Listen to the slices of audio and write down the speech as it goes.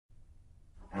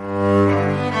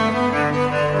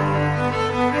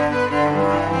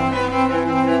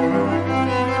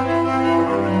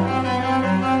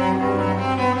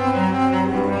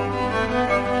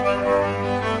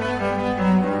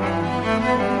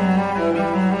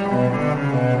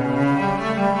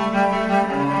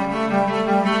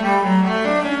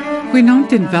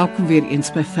Goeienaand en welkom weer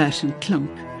eens by Vers en Klank.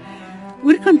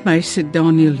 Oorkant my sit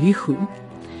Daniel Hugo,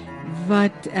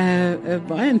 wat 'n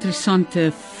baie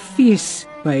interessante fees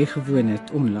bygewoon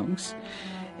het onlangs.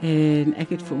 En ek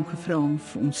het vir hom gevra om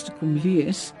vir ons te kom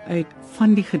lees uit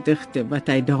van die gedigte wat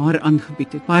hy daar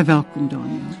aangebied het. Baie welkom,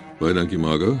 Daniel. Baie dankie,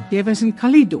 Margo. Jy was in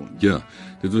Caledon. Ja,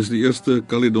 dit was die eerste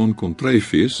Caledon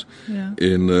Kontryfees. Ja.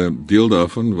 En deel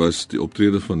daarvan was die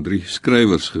optrede van 3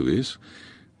 skrywers gewees,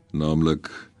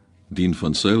 naamlik Dien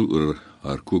van Zyl oor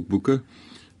haar kookboeke,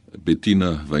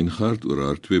 Bettina Wijngaard oor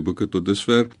haar 2 boeke tot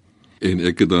dusver, en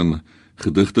ek het dan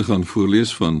gedigte gaan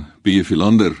voorlees van PJ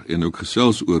Philander en ook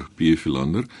gesels oor PJ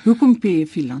Philander. Hoekom PJ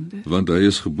Philander? Want hy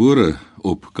is gebore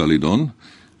op Caledon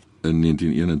in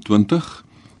 1921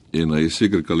 en hy is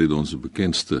seker Caledon se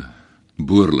bekendste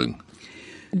boerling.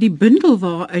 Die bundel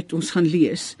waaruit ons gaan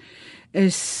lees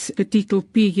is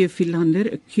getiteld PJ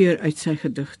Philander, 'n keur uit sy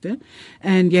gedigte,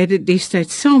 en jy het dit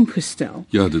destyds saamgestel.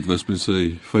 Ja, dit was met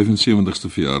sy 75ste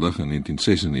verjaardag in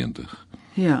 1996.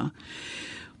 Ja.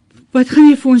 Wat gaan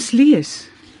jy vir ons lees?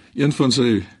 Een van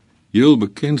sy heel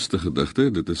bekendste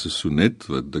gedigte, dit is 'n sonnet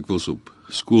wat dikwels op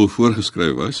skool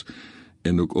voorgeskryf was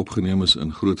en ook opgeneem is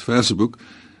in groot verseboek.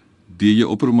 Die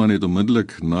Opperman het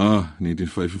onmiddellik na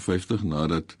 1955,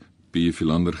 nadat PJ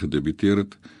Philander gedebuteer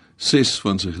het, 6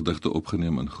 van sy gedigte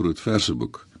opgeneem in groot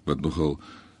verseboek, wat nogal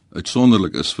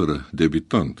uitsonderlik is vir 'n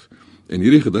debutant. En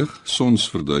hierdie gedig,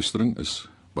 Sonsverduistering, is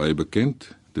baie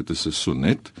bekend. Dit is 'n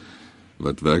sonnet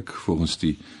wat werk volgens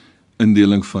die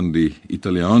indeling van die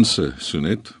Italiaanse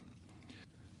sonnet.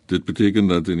 Dit beteken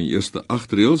dat in die eerste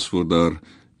 8 reëls word daar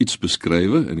iets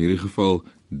beskrywe, in hierdie geval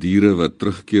diere wat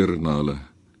terugkeer na hulle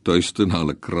tuiste, na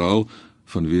hulle kraal,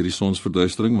 vanweer die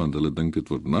sonsverduistering, want hulle dink dit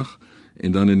word nag.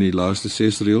 En dan in die laaste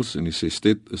 6 reëls, in die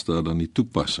sestet, is daar dan die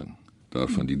toepassing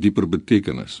daarvan, die dieper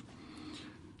betekenis.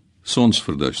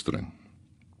 Sonsverduistering.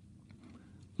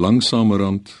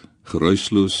 Langsamerhand,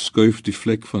 geruisloos, skuif die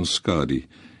vlek van skadu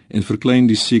en verklein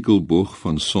die sekelboog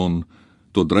van son,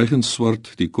 tot dreigend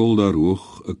swart die kol daar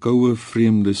hoog 'n koue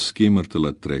vreemde skemer te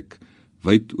laat trek,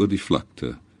 wyd oor die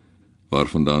vlakte,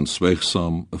 waarvandaan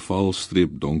swygsaam 'n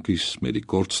valstreep donkies met die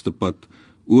kortste pad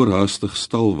oorhaastig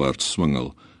stalwaarts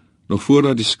swingel, nog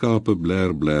voordat die skape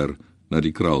bler na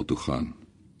die kraal toe gaan.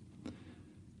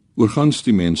 Oor gans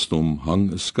die mensdom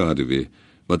hang 'n skaduwee,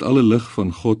 wat alle lig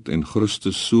van God en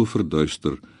Christus so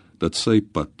verduister, dat sy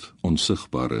pad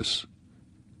onsigbaar is.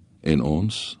 En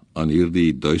ons, aan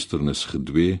hierdie duisternis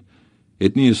gedwee,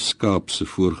 het nie 'n skaap se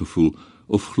voorgevoel,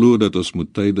 of glo dat ons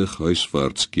moet tydig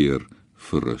huiswaarts keer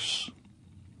vir rus.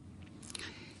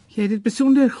 Jy het dit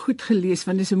besonder goed gelees,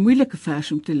 want dit is 'n moeilike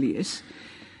vers om te lees.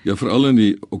 Ja, veral in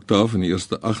die oktaaf in die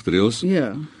eerste 8 reëls,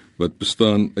 Ja. wat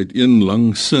bestaan uit een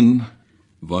lang sin,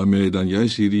 waarmee dan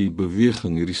juis hierdie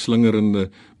beweging, hierdie slingerende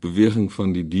beweging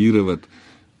van die diere wat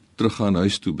teruggaan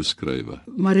huis toe beskrywe.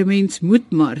 Maar 'n mens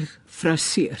moet maar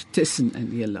fraseer tussenin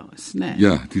helaas, né?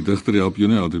 Ja, die digter help jou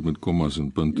nie altyd met kommas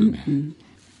en punte nie.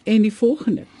 En die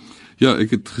volgende. Ja, ek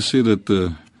het gesê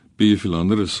dat PJ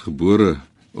Philander is gebore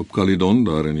op Caledon,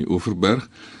 daar in die Oeverberg,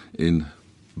 en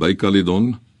by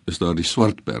Caledon is daar die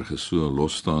Swartberg, is so 'n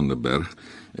losstaande berg,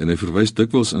 en hy verwys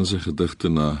dikwels in sy gedigte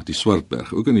na die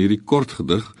Swartberg, ook in hierdie kort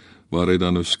gedig, waar hy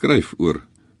dan nou skryf oor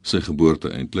sy geboorte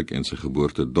eintlik en sy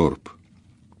geboortedorp.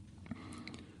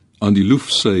 Aan die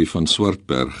loefsy van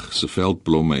Swartberg se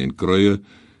veldblomme en kruie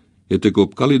het ek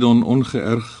op Caledon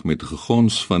ongeërg met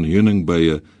gegons van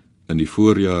heuningbye in die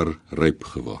voorjaar ryp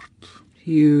geword.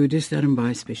 Dis daarom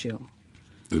baie spesiaal.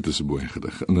 Dit is 'n mooi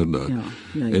gedig, inderdaad.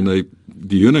 Ja. En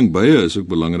die heuningbye is ook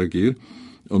belangrik hier,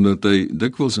 omdat hy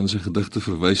dikwels in sy gedigte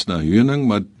verwys na heuning,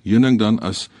 maar heuning dan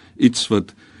as iets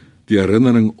wat die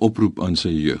herinnering oproep aan sy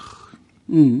jeug.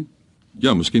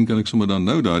 Ja, miskien kan ek sommer dan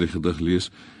nou daardie gedig lees,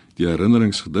 die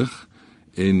herinneringsgedig,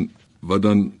 en wat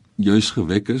dan juis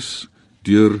gewek is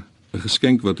deur 'n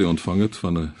geskenk wat hy ontvang het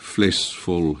van 'n fles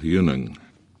vol heuning.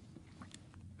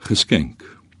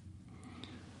 Geskenk.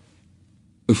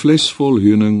 'n Fles vol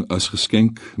heuning as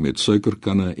geskenk met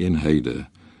suikerkanne en heide,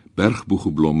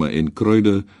 bergboegeblomme en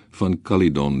kruide van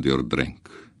Caledon deurdrenk.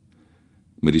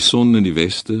 Met die son in die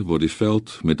weste word die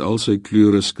veld met al sy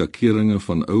kleure skakeringe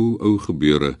van ou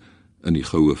gebeure in die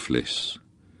goue fles.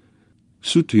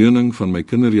 Soet heuning van my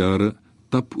kinderjare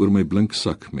tap oor my blink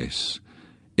sakmes,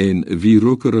 en wie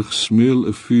rokerig smeul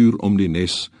 'n vuur om die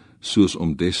nes, soos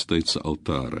om destydse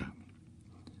altare.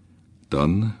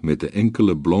 Dan, met 'n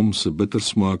enkele blom se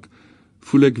bittersmaak,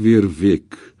 voel ek weer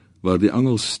week, waar die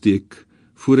angel steek,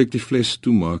 voor ek die fles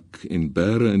toemaak en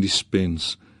bære in die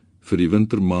spens, vir die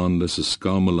wintermaande se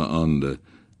skamele aande,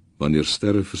 wanneer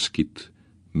sterre verskiet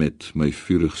met my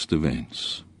vurigste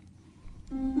wens.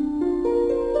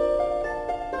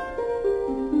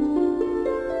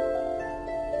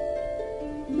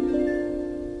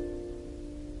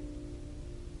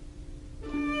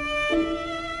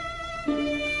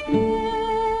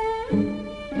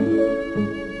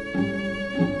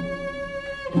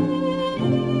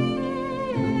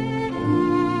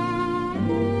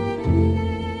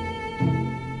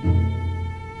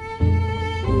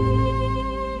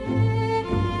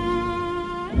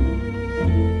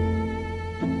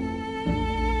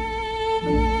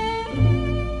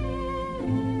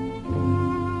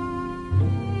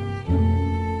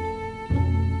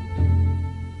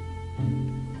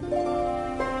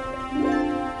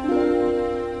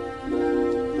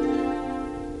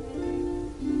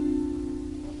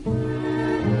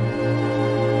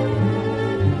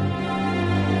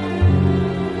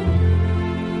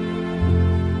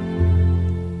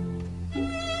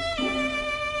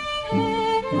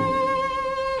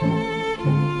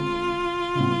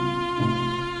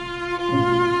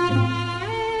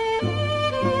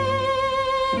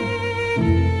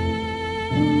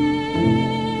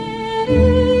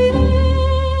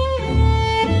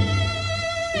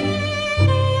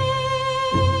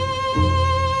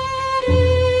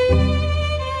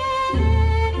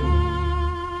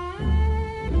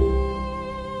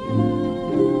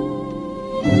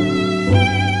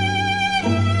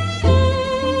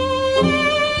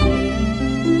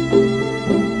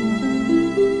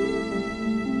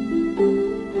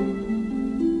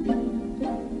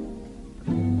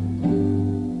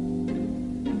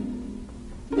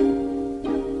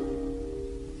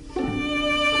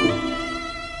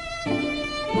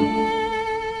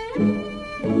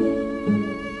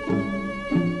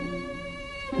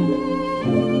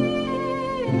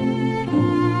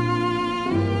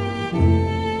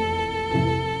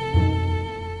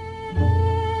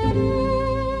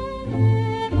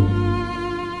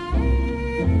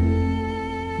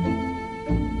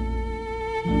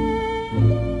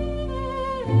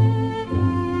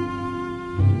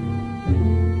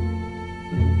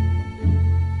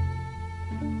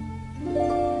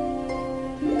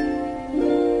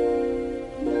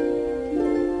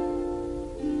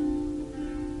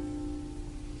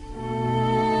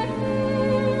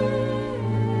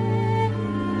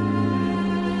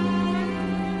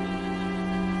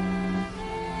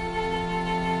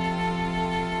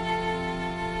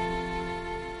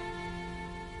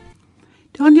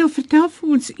 Daniel, vertel vir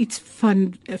ons iets van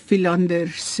Philander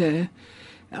se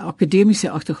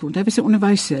akademiese agtergrond. Hy was 'n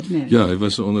onderwyser, né? Ja, hy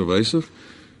was 'n onderwyser.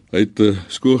 Hy het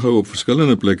skool gehou op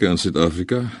verskillende plekke in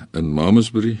Suid-Afrika, in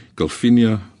Mamasbury,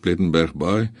 Calvinia, Plettenberg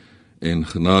Bay en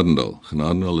Genadendal.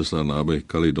 Genadendal is daar naby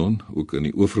Caledon, ook in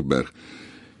die Oeverberg.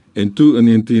 En toe in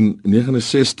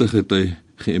 1969 het hy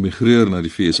geëmigreer na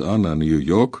die VSA, na New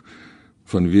York,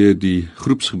 vanweë die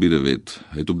groepsgebiedewet.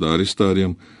 Hy het op daardie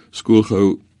stadium skool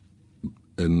gehou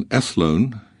in Athlone,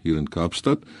 hier in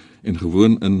Kaapstad, en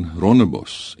gewoon in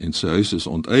Rondebosch. En sy huis is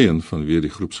onteien vanweë die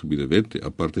groepsgebiedewet, die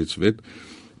apartheidswet,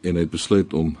 en hy het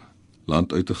besluit om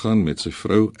land uit te gaan met sy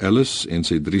vrou Alice en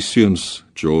sy 3 seuns,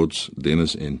 George,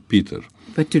 Dennis en Peter.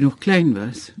 Wat toe nog klein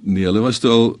was. Nee, hulle was toe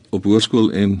al op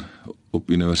hoërskool en op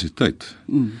universiteit.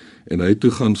 En hy het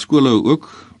toe gaan skool hou ook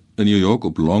in New York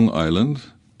op Long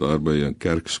Island, daar by 'n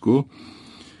kerkskool.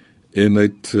 En hy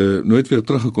het nooit weer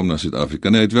teruggekom na Suid-Afrika.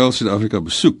 En hy het wel Suid-Afrika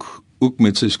besoek, ook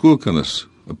met sy skoolkinders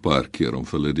 'n paar keer om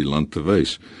vir hulle die land te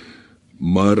wys.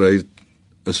 Maar hy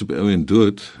is op die ou en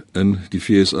dood in die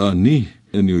VSA, nie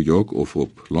in New York of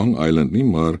op Long Island nie,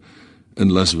 maar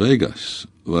in Las Vegas,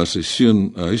 waar sy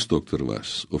seun 'n huisdokter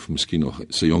was, of miskien nog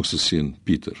sy jongste seun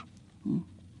Pieter.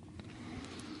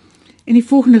 En die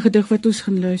volgende gedig wat ons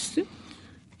gaan luister?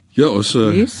 Ja, ons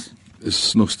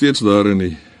is nog steeds daar in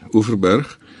die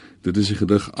Oeverberg. Dit is die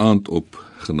gedig Aand op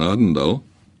Genadendal.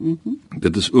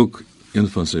 Dit is ook een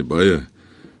van sy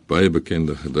baie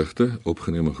bekende gedigte,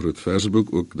 opgeneem in groot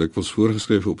verseboek, ook dikwels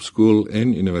voorgeskryf op skool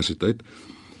en universiteit.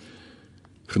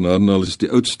 Genadendal is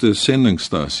die oudste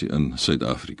sendingstasie in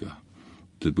Suid-Afrika.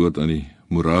 Dit behoort aan die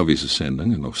Morawiese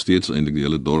sending, en nog steeds eintlik die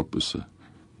hele dorp is 'n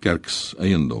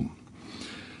kerkseiendom.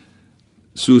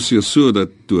 So dat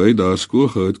toe hy daar skool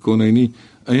gehou het, kon hy nie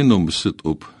eiendom besit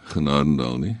op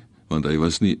Genadendal nie, want hy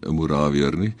was nie 'n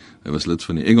Morawier nie, hy was lid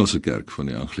van die Engelse kerk, van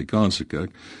die Anglikaanse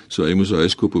kerk, so hy moes 'n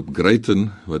huis koop op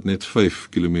Greyton, wat net 5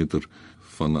 kilometer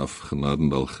vanaf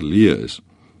Genadendal geleë is.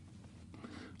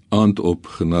 Aand op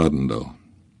Genadendal.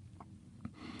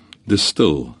 Dis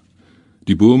stil,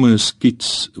 die bome is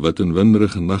kiets, wat in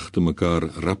winderige nagte mekaar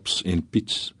raps en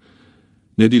piets,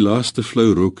 net die laaste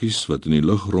flou rookies, wat in die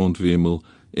lug rondwemel,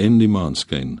 en die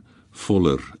maanskyn,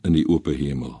 voller in die ope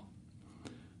hemel.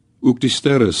 Ook die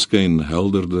sterre skyn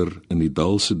helderder in die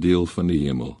dalse deel van die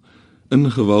hemel,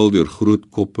 ingewal deur groot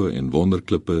koppe en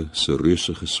wonderklippe se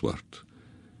reusige swart.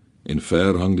 En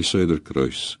ver hang die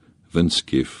Suiderkruis,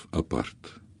 windskeef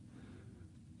apart.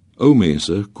 Ou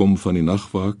mense kom van die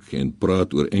nagwaak en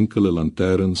praat oor enkele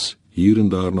lanterns hier en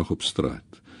daar nog op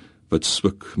straat, wat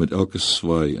swik met elke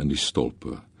swaai in die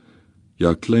stolpe.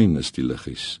 Ja, klein is die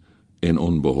liggies en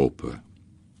onbehoppe.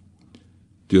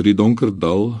 Deur die donker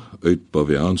dal, uit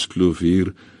Paviaanskloof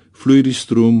hier, vloei die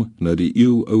stroom na die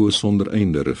eeuoue sonder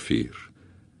einde rivier,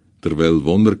 terwyl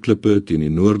wonderklippe teen die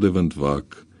noordewind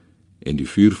waak en die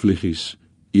vuurvliegies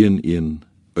een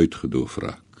uitgedoof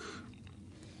raak.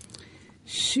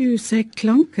 Sjoe, sy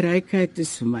klankrykheid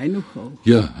is vir my nogal.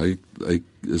 Ja, hy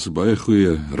is 'n baie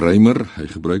goeie rymer. Hy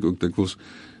gebruik ook dikwels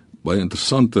baie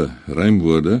interessante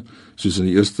rymwoorde, soos in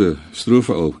die eerste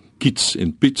strofe al kiets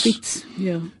en piets. Piets,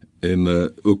 ja. En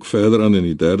ook verder aan in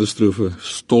die derde strofe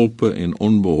stolpe en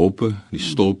onbehoppe. Die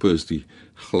stolpe is die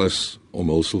glas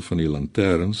omhulsel van die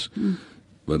lanterns,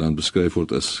 wat dan beskryf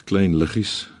word as klein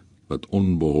liggies wat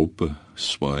onbehoppe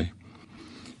swaai.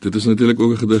 Dit is natuurlik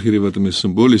ook 'n gedig hierdie wat 'n mens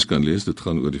simbolies kan lees. Dit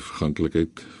gaan oor die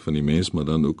verganklikheid van die mens, maar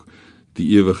dan ook die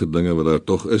ewige dinge wat daar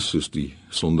tog is, soos die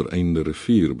sonder einde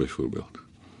rivier byvoorbeeld.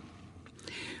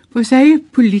 Was hy 'n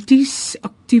polities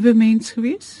aktiewe mens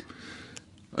gewees?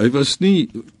 Hy was nie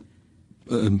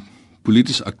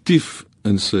polities aktief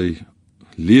in sy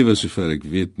lewe, sover ek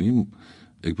weet nie.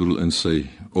 Ek bedoel in sy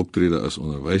optrede as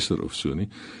onderwyser of so nie.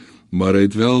 Maar hy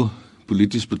het wel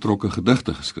polities betrokke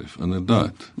gedigte geskryf,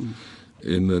 inderdaad.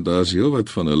 En daar is heel wat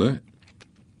van hulle.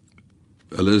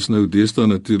 Hulle is nou deesdae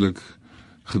natuurlik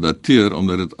gedateer,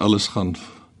 omdat dit alles gaan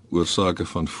oor sake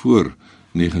van voor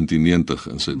 1990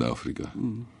 in Suid-Afrika.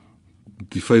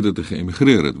 Die feit dat hy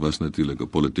geëmigreer het, was natuurlik 'n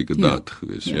politieke daad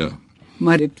geweest, ja.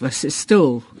 Maar dit was 'n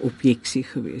stil objeksie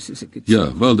geweest, as ek dit sê.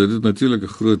 Ja, wel, dit het natuurlik 'n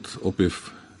groot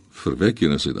ophef verwek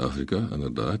hier in Suid-Afrika,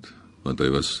 inderdaad, want hy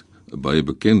was 'n baie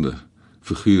bekende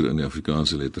figuur in die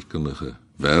Afrikaanse letterkundige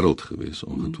wêreld geweest,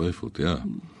 ongetwyfeld, ja.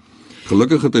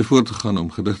 Gelukkig het hy voortgegaan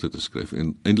om gedigte te skryf,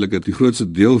 en eintlik het die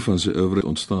grootste deel van sy oeuvre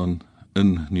ontstaan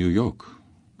in New York,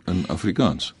 in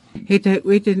Afrikaans. Het hy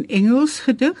ooit in Engels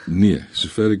gedig? Nee,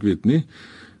 sover ek weet nie.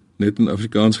 Net in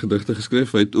Afrikaans gedigte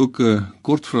geskryf. Hy het ook 'n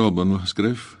kortverhaalbundel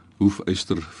geskryf,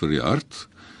 Hoefyster vir die hart,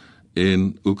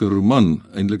 en ook 'n roman,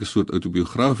 eintlik 'n soort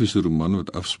autobiografiese roman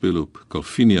wat afspeel op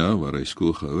Calvinia, waar hy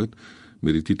skool gehou het,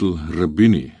 met die titel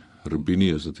Rubini. Rubini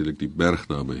is natuurlik die berg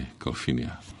daar by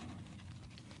Calvinia.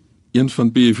 Een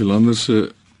van PJ Philander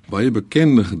se baie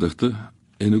bekende gedigte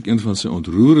en ook een van sy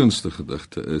ontroerendste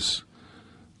gedigte is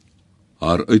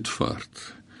Haar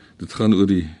uitvaart. Dit gaan oor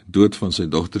die dood van sy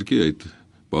dogtertjie. Hy het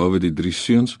behalwe die 3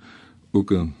 seuns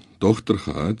ook 'n dogter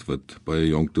gehad wat baie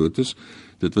jonk dood is.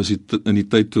 Dit was in die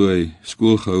tyd toe hy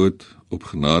skool gehou het op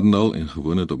Genadendal en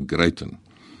gewoon het op Greyton.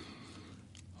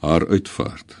 Haar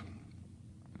uitvaart.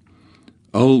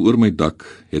 Al oor my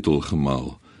dak het hul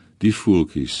gemaal, die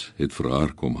voeltjies het vir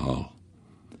haar kom haal.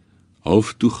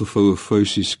 Half toegevoue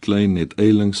vuisies klein het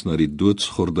eilings na die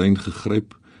doodsgordyn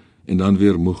gegryp en dan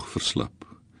weer moeg verslap.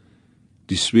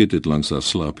 Die sweet het langs haar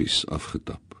slapies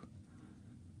afgetap.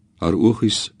 Haar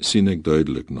oogies sien ek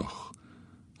duidelik nog.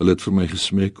 Hulle het vir my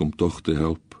gesmeek om tog te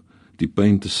help, die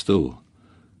pyn te stil,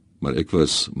 maar ek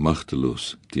was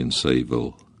magteloos teen sy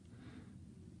wil.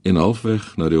 En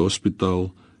halfweg na die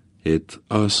hospitaal het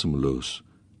asemloos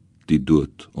die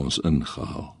dood ons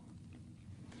ingehaal.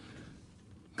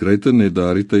 Greyton het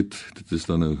daardie tyd, dit is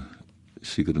dan nou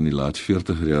seker in die laat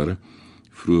 40er jare,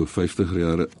 vroeg 50er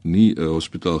jare, nie 'n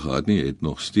hospitaal gehad nie, het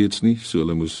nog steeds nie, so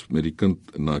hulle moes met die kind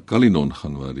na Caledon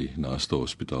gaan waar die naaste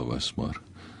hospitaal was, maar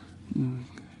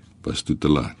was toe te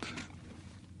laat.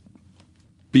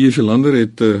 PJ Philander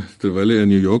het, terwyl hy in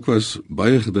New York was,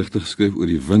 baie gedigte geskryf oor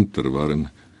die winter, waarin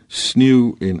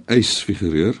sneeu en ys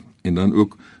figureer, en dan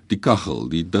ook die kaggel.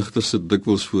 Die digter sit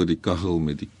dikwels voor die kaggel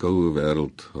met die koue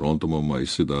wêreld rondom hom, hy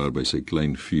sit daar by sy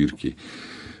klein vuurtjie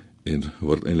en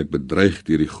word eintlik bedreig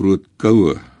deur die groot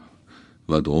koue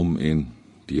wat hom en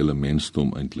die hele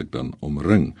mensdom eintlik dan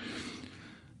omring.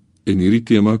 En hierdie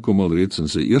tema kom al reeds in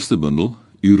sy eerste bundel,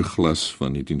 Uurglas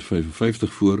van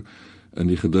 1955 voor, in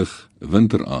die gedig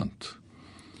Winteraand.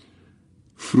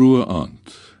 Vroeë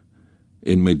aand,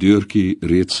 en my deurtjie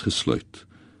reeds gesluit.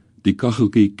 Die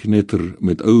kaggeltjie knetter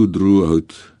met ou droë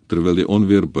hout, terwyl die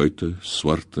onweer buite,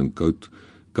 swart en koud,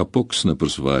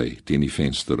 kapoksnippers waai teen die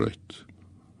vensterruit.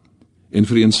 En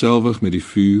vereenselwig met die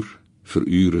vuur, vir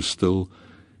ure stil,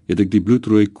 het ek die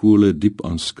bloedrooi kole diep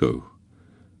aanskou,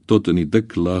 tot in die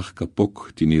dik laag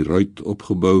kapok teen die ruit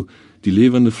opgebou, die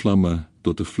lewende vlamme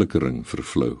tot 'n flikkering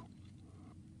vervlou.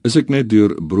 Is ek net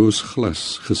deur broos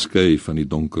glas geskei van die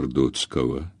donker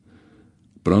doodskoue,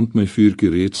 brand my vuurtjie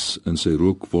reeds in sy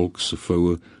rookwolk se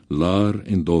voue, laar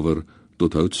en dowwer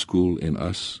tot houtskool en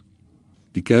as.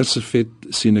 Die kersevet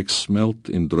sien ek smelt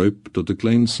en druip tot 'n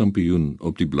klein sampioen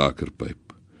op die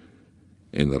blakerpyp.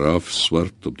 En raaf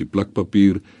swart op die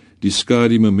plakpapier, die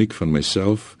skadu-mimiek van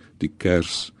myself, die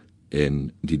kers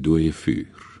en die dooie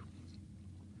vuur.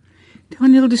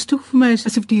 Daniel, dis tog vir my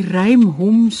asof die rym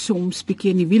hom soms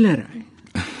bietjie in die wiele ry.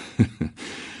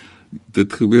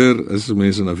 Dit gebeur as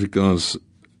mense in Afrikaans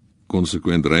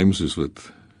konsekwent rym soos wat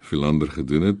Philander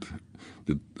gedoen het.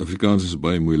 Afrikaans is 'n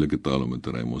baie moeilike taal om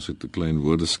te rym. Ons het 'n klein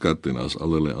woordeskat en daar's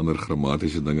allerlei ander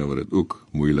grammatiese dinge wat dit ook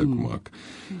moeilik maak.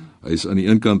 Hy is aan die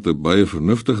een kant 'n baie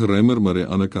vernuftige rymer, maar aan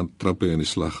die ander kant trap hy in die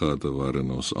slaggate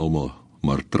waarin ons almal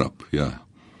maar trap, ja.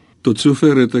 Tot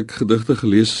sover het ek gedigte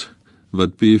gelees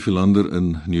wat PJ Philander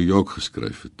in New York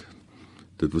geskryf het.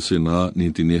 Dit was na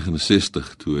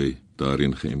 1969 toe hy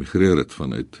daarheen geëmigreer het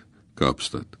vanuit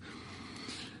Kaapstad.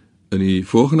 In die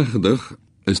volgende gedig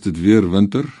is dit weer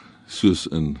winter, soos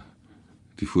in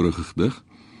die vorige gedig,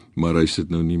 maar hy sit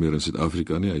nou nie meer in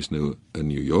Suid-Afrika nie, hy is nou in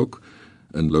New York,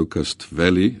 in Locust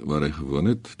Valley, waar hy gewoon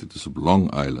het. Dit is op Long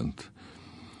Island.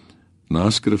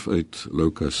 Naskrif uit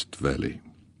Locust Valley.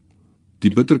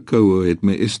 Die bitterkoue het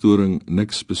my estoring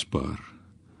niks bespaar.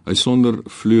 Hy sonder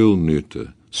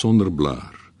vleuelneute, sonder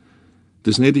blaar.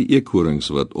 Dis net die eekhorings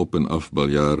wat op en af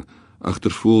baljaar,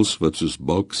 agter voëls wat soos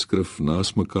balkskrif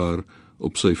naas mekaar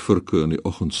op sy vurke in die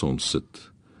oggendson sit,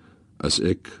 as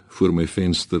ek voor my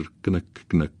venster knik,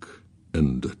 knik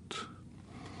in dit.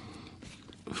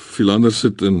 Philander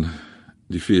sit in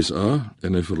die VSA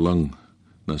en hy verlang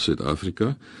na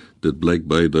Suid-Afrika. Dit blyk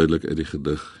baie duidelik uit die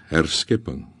gedig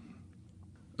Herskepping.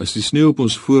 As die sneeu op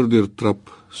ons voordeur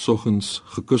trap, soggens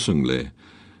gekussing lê,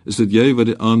 is dit jy wat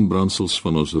die aanbrandsels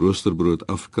van ons roosterbrood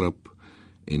afkrap,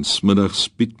 en smiddags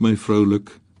spiet my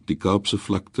vroulik die Kaapse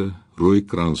vlakte, rooi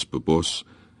krans bebos,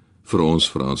 vir ons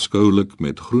veraanskoulik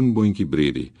met groenboontjie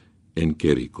bredie en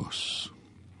kerrykos.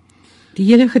 Die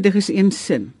hele gedig is een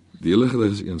sin. Die hele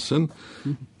gedig is een sin.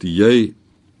 Die jy,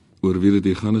 oor wie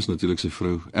dit hier gaan, is natuurlik sy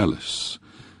vrou Alice,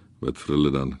 wat vir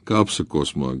hulle dan Kaapse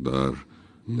kos maak daar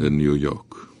in New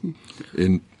York.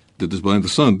 En dit is baie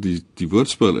interessant, die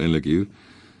woordspel eintlik hier,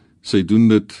 sy doen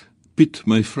dit Piet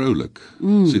my vroulik.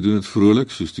 Sy doen dit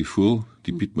vrolik, soos die voël,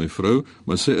 die Piet my vrou,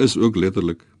 maar sy is ook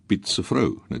letterlik Piet se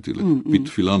vrou natuurlik, Piet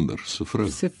Philander se vrou.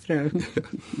 Se vrou.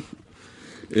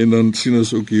 En dan sien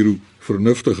ons ook hier hoe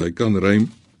vernuftig hy kan rym.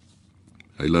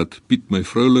 Hy laat Piet my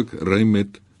vroulik rym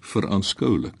met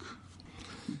veraanskoulik.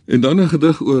 En dan 'n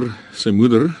gedig oor sy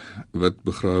moeder wat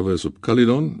begrawe is op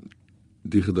Caledon.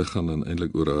 Die gedig gaan dan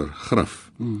eintlik oor haar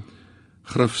graf.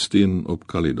 Grafsteen op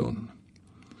Caledon.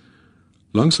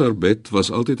 Langs haar bed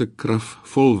was altyd 'n kraf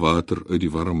vol water uit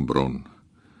die warm bron.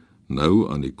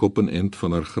 Nou aan die koppenend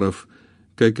van haar graf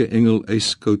kyk 'n engel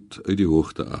ijskoud uit die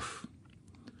hoogte af.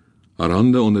 Haar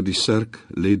hande onder die serk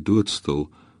lê doodstil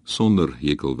sonder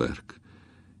hekelwerk.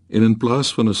 En in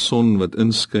plaas van 'n son wat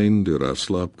inskyn deur haar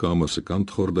slaapkamer se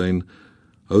kantgordyn,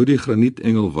 hou die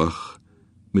granietengel wag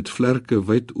met vlerke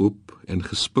wyd oop en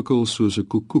gespikkel soos 'n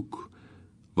koekoek,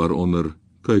 waaronder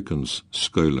kuikens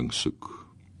skuiling soek.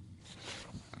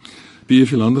 PJ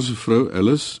Philander se vrou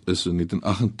Alice is in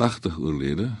 1988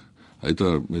 oorlede. Hy het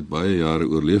haar met baie jare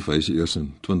oorleef. Hy is eers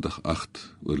in 2008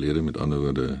 oorlede, met ander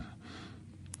woorde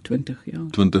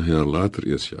 20 jaar later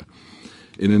eers, ja.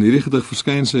 En in hierdie gedig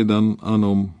verskyn sy dan aan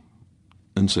hom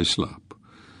in sy slaap.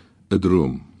 'n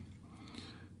Droom.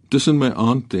 Tussen my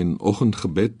aand en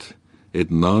oggendgebed het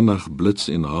nanag blits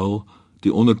en haal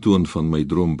die ondertoon van my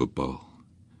droom bepaal.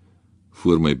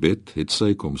 Voor my bed het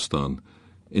sy kom staan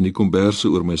en die komberse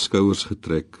oor my skouers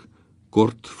getrek,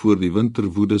 kort voor die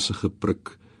winterwoede se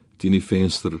geprik teen die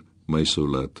venster my sou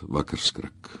laat wakker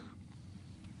skrik.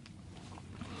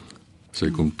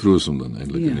 Sy kom troos hom dan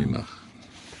eintlik in die nag.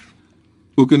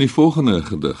 Ook in die volgende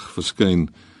gedig verskyn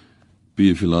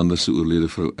PJ Philander se oorlede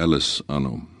vrou Alice aan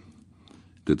hom.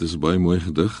 Dit is 'n baie mooi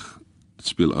gedig. Dit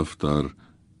speel af daar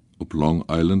op Long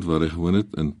Island waar hy gewoon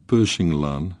het, in Pershing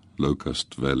Laan,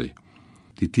 Locust Valley.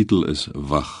 Die titel is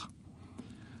Wag.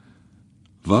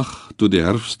 Wag tot die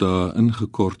herfstdae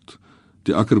ingekort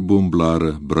die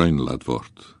akkerboomblare bruin laat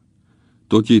word.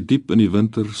 Tot jy diep in die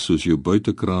winter soos jou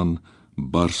buitekraan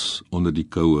bars onder die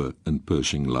koue in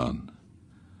Pershing Laan.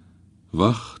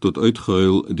 Wag tot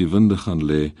uitgehuil die winde gaan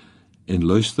lê en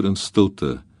luister in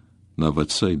stilte na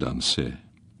wat sy dan sê.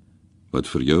 Wat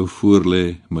vir jou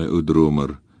voorlê, my ou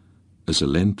dromer, is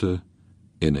 'n lente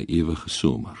en 'n ewige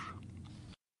somer.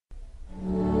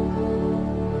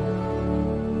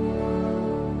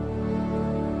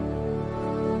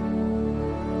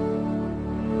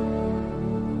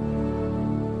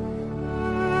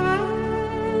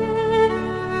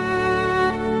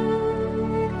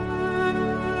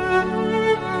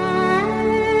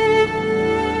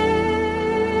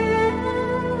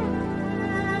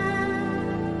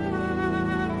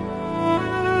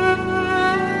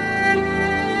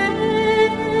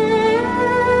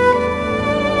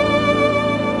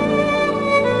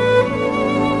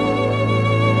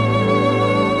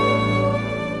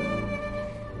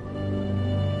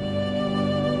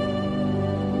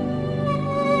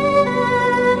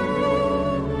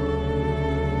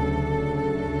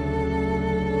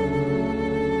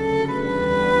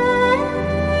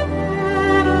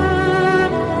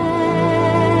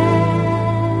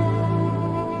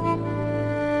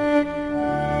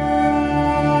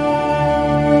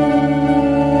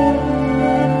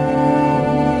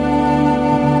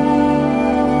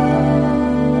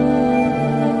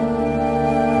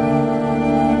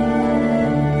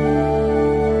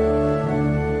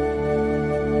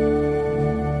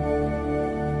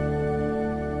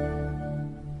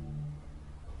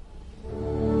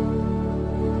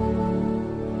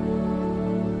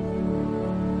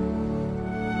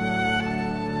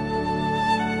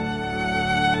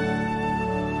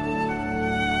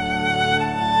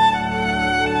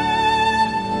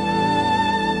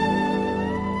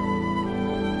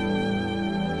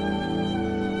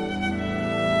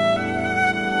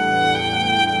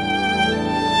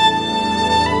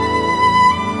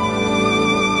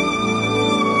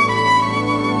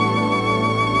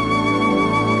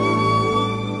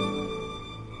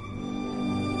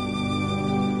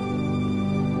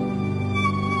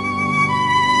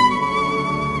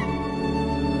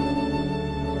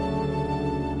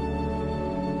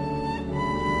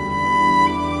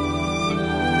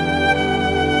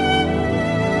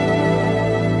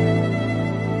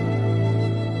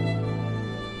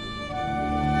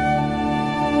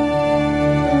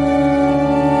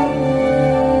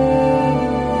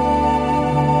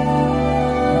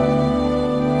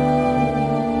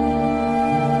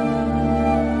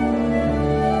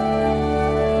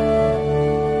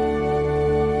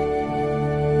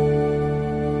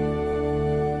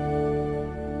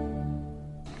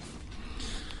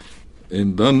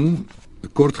 En dan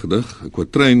 'n kort gedig, 'n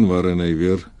kwatryn waarin hy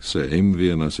weer sy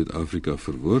heimwee na Suid-Afrika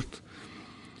verwoord.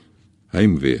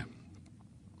 Heimwee.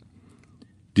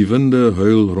 Die winde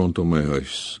huil rondom my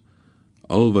huis.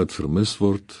 Al wat vermis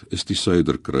word, is die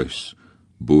Suiderkruis,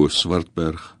 bo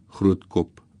Swartberg,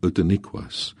 Grootkop, Outeniek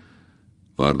was,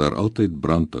 waar daar altyd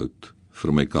brandhout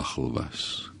vir my kaggel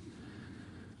was.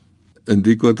 In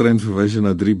die kwatryn verwys hy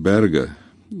na 3 berge.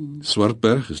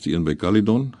 Swartberg is die een by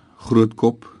Caledon,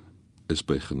 Grootkop is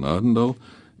by Genadendal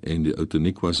en die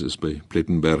Outeniek was is by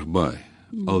Plettenberg Baai.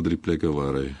 Al 3 plekke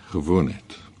waar hy gewoon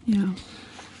het. Ja.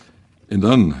 En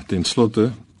dan, ten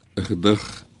slotte, 'n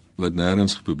gedig wat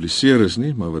nêrens gepubliseer is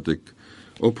nie, maar wat ek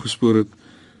opgespoor het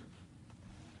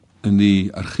in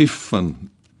die argief van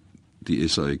die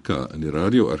SAIK, in die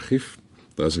radioargief.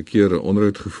 Daar is 'n keer 'n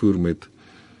onderhoud gevoer met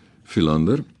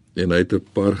Philander en hy het 'n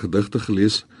paar gedigte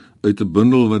gelees uit 'n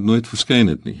bundel wat nooit verskyn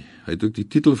het nie. Hy het ook die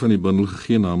titel van die bundel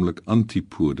gegee, naamlik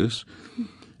Antipodes.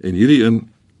 En hierdie een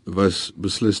was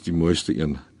beslis die mooiste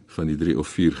een van die 3 of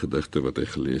 4 gedigte wat hy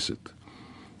gelees het.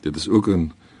 Dit is ook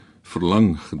 'n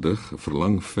verlang gedig, 'n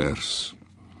verlang vers.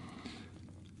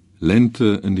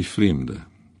 Lente in die vreemde.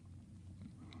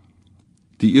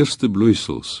 Die eerste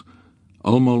bloeisels,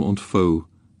 almal ontvou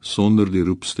sonder die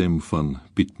roepstem van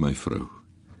Piet my vrou.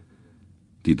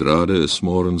 Die drade is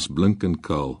morgens blink en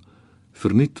kaal,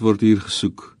 verniet word hier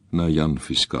gesoek na Jan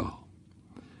Fiskaal.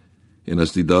 En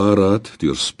as die daarraad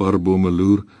deur sparbome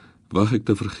loer, wag ek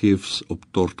te vergeefs op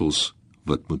tortels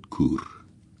wat moet koer.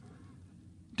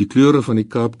 Die kleure van die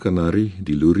Kaapkanarie,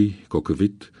 die loerie,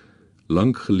 kokkewiet,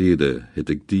 lank gelede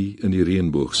het ek die in die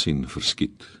reënboog sien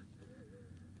verskiet.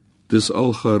 Dis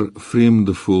algaar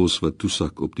vreemde voëls wat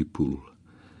toesak op die poel.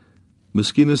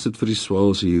 Miskien is dit vir die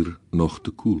swals hier nog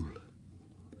te koel.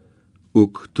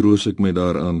 Ook troos ek my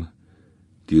daaraan,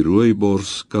 die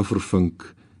rooibors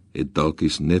kaffervink het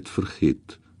dalkies net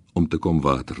vergeet om te kom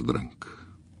water drink.